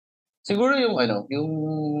Siguro yung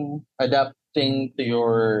adapting to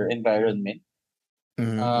your environment.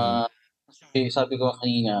 Mhm, Ah, Kasi sabi ko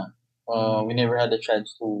kanina, we never had a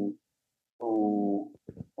chance to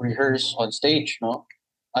rehearse on stage, no?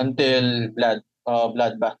 Until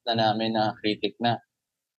bloodbath na namin na critic na.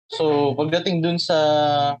 So, pagdating dun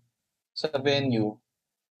sa venue,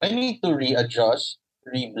 I need to readjust,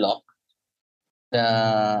 reblock,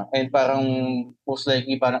 and parang most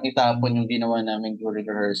likely parang itapon yung ginawa namin during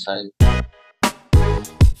rehearsal.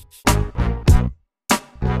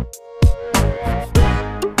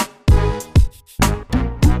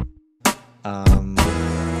 um,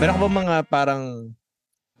 meron ka ba mga parang,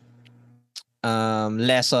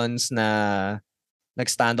 lessons na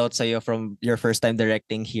nag-stand out sa'yo from your first time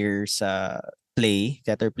directing here sa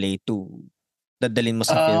theater play to dadalhin mo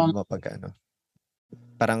sa Um, film mo pag ano?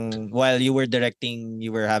 Parang while you were directing,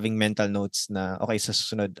 you were having mental notes na, "Okay, sa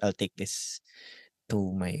susunod, I'll take this to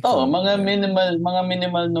my Oo, film." Gano'n. mga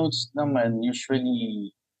minimal notes naman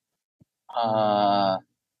usually, ah,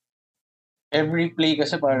 every play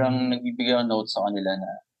kasi parang nagbibigay ako notes sa kanila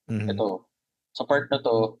na, Mhm. "Eto, sa part na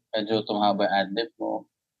 'to medyo tumahaba yung adlib mo.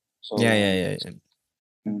 So, Yeah, yeah, yeah, yeah.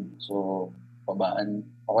 so babaan."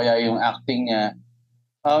 O kaya yung acting niya,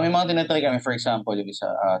 may mga tina-try kami, for example yung isa,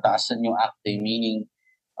 taasan yung acting, meaning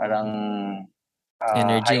parang, high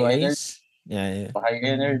energy, Energy-wise? Yeah, yeah. high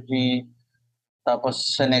energy.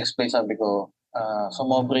 Tapos sa next play sabi ko,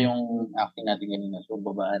 sumobra yung acting natin kanina, so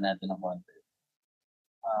babaan natin ng konti.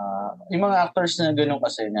 Yung mga actors na gano'n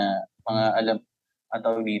kasi na mga alam ang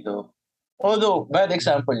tawag dito, although bad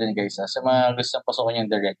example yun guys, sa mga gustong pasukan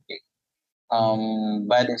yung directing.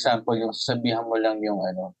 Bad example yung sasabihan mo lang yung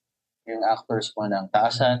actors mo ng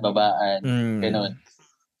taasan, babaan, gano'n. Hmm.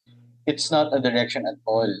 It's not a direction at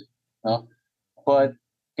all, no? But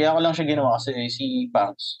kaya ko lang siya ginawa kasi si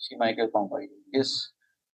Michael Pangkoy is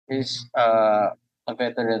a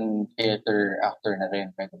veteran theater actor na rin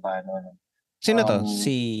kahit paano 'no. Sino 'to? Um,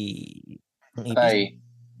 Ang ipis? Tatay,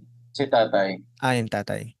 si Tatay. Yung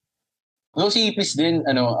tatay. Though si Ipis din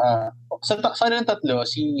sa kanilang tatlo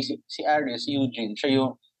si Aries, si Eugene,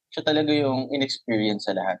 siya talaga yung inexperience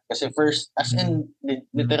sa lahat. Kasi first as in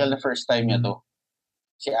literal na first time niya 'to,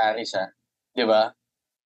 si Aries, 'di ba?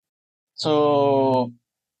 So,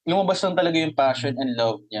 lumabas lang talaga yung passion and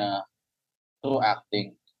love niya through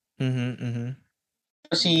acting. Mhm, mhm.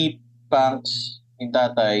 Si Pangs, yung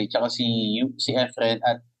tatay, tsaka si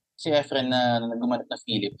Efren na gumanap na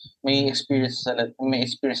Philip, may experience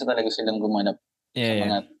na talaga silang gumanap sa Yeah, yeah.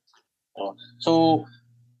 mga so,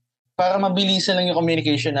 para mabilisan lang yung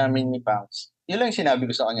communication namin ni Pangs, yun lang yung sinabi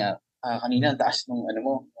ko sa kanya, "Kanina ang taas nung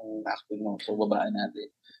nung acting mo, so babaan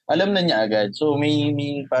natin." Alam na niya agad. So, may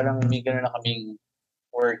gano'n na kaming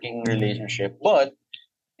working relationship. But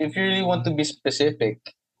if you really want to be specific,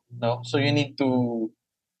 no, so you need to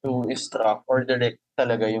instruct or direct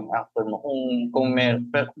talaga yung actor mo kung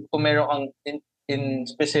meron kang in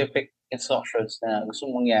specific instructions na gusto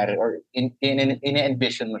mong mangyari or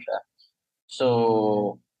ine-envision mo siya. So,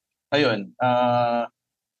 ayun,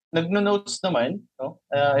 nagno-notes naman 'no,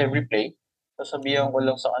 every play. Sasabihan ko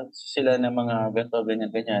lang sila ng mga ganito,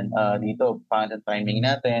 ganyan, ganyan. Dito pangit ang timing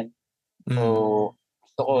natin. So, Hmm.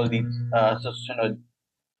 gusto ko sa susunod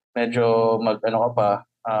medyo mag-ano ka pa,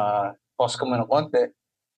 pause ka muna ng konti,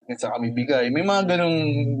 hanggang sa kami bigay. May mga gano'ng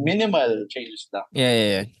minimal changes lang. Yeah, yeah,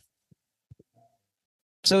 yeah.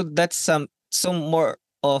 So that's more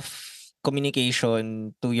of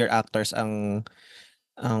communication to your actors ang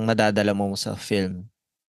madadala mo sa film.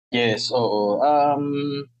 Yes, oo.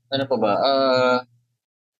 Ano pa ba?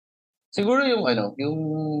 Siguro yung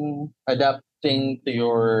adapting to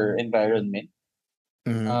your environment.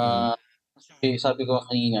 Mhm, mhm. Ah, Kasi sabi ko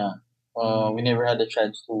kanina, we never had a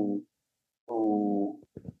chance to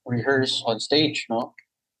rehearse on stage, no?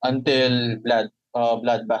 Until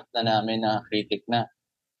bloodbath na namin na critic na.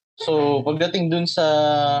 So, pagdating dun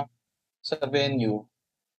sa venue,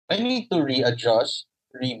 I need to readjust,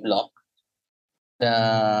 reblock,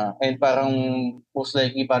 and parang most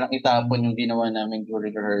likely parang itapon yung ginawa namin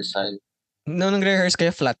during rehearsal. Nung nagre-rehearse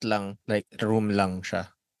kayo, flat lang, like room lang siya?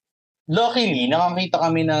 Luckily, nakakita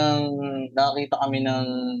kami ng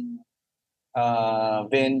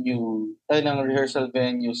ng rehearsal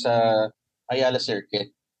venue sa Ayala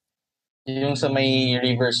Circuit. Yung sa may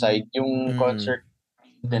Riverside, yung Mm, concert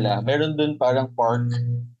nila. Meron dun parang park.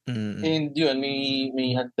 mm. And yun,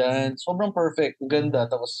 may hagdan. Sobrang perfect. Ang ganda.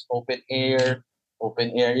 Tapos open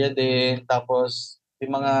area din. Tapos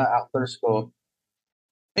yung mga actors ko,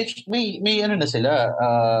 may ano na sila,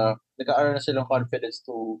 nagkakaroon na silang confidence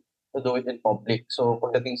to do it in public. So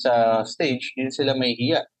pagdating sa stage, hindi sila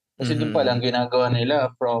mahihiya. Kasi dun pa lang Mhm, ginagawa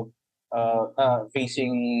nila from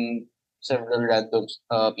facing several random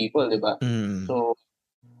people, di ba? Mm. So,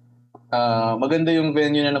 maganda yung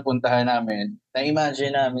venue na napuntahan namin.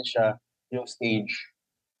 Na-imagine namin siya, yung stage.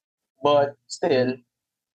 But still,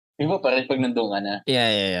 iba pa rin pag nandun ka na.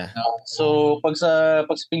 Yeah. So, pag sa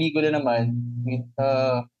pelikula naman,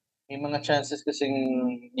 may mga chances kasing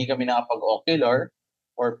hindi kami nakapag-ocular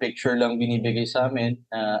or picture lang binibigay sa amin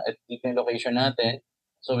at dito yung location natin.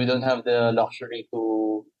 So, we don't have the luxury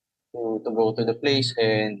to go to the place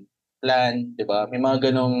and plan, di ba? May mga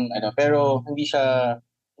ganong, pero hindi siya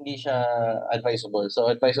advisable. So,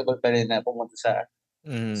 advisable pa rin na pumunta sa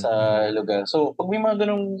lugar. So, pag may mga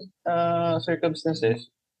ganong circumstances,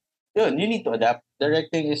 you need to adapt.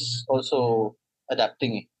 Directing is also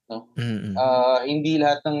adapting, no? Mm. Hindi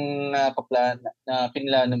lahat ng na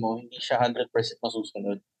pinlano mo, hindi siya 100%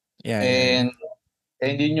 masusunod. Yeah.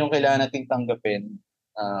 And yun yung kailangan nating tanggapin,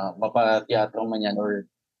 mapa-teatro man yan or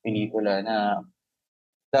pelikula, na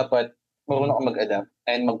dapat marunong ka mag-adapt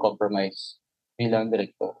and mag-compromise bilang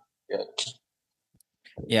director. Yeah.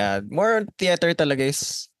 Yeah, more theater talaga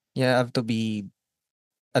is you have to be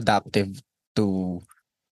adaptive to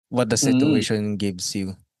what the situation gives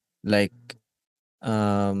you. Like,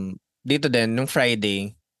 dito din, nung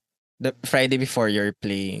Friday, the Friday before your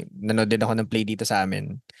play, nanood din ako ng play dito sa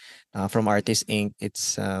amin. From Artist Inc.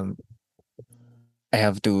 It's, I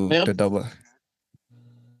have to double.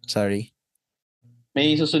 Sorry.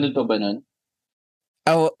 May susunod pa ba nun?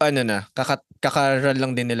 Ano na, kaka-run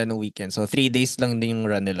lang din nila ng weekend. So, 3 days lang din yung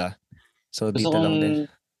run nila. So, Gusto dito lang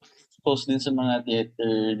din. Post din sa mga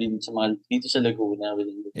theater din sa mga dito sa Laguna.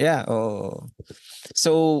 Yeah, oo.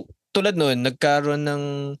 So, tulad nun, nagkaroon ng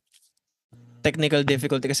technical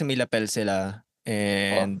difficulty kasi may lapel sila.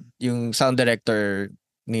 And yung sound director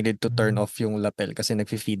needed to turn off yung lapel kasi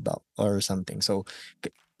nagfi-feedback or something. So,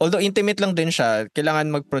 although intimate lang din siya, kailangan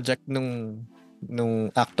mag-project nung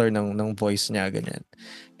actor ng voice niya, ganyan.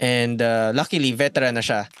 And luckily, veteran na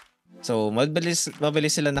siya. So, mabilis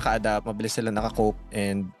sila naka-adapt, mabilis sila naka-cope,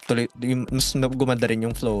 and mas gumanda rin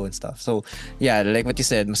yung flow and stuff. So, yeah, like what you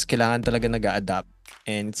said, mas kailangan talaga nag-a-adapt.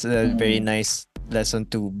 And it's a very nice lesson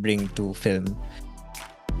to bring to film.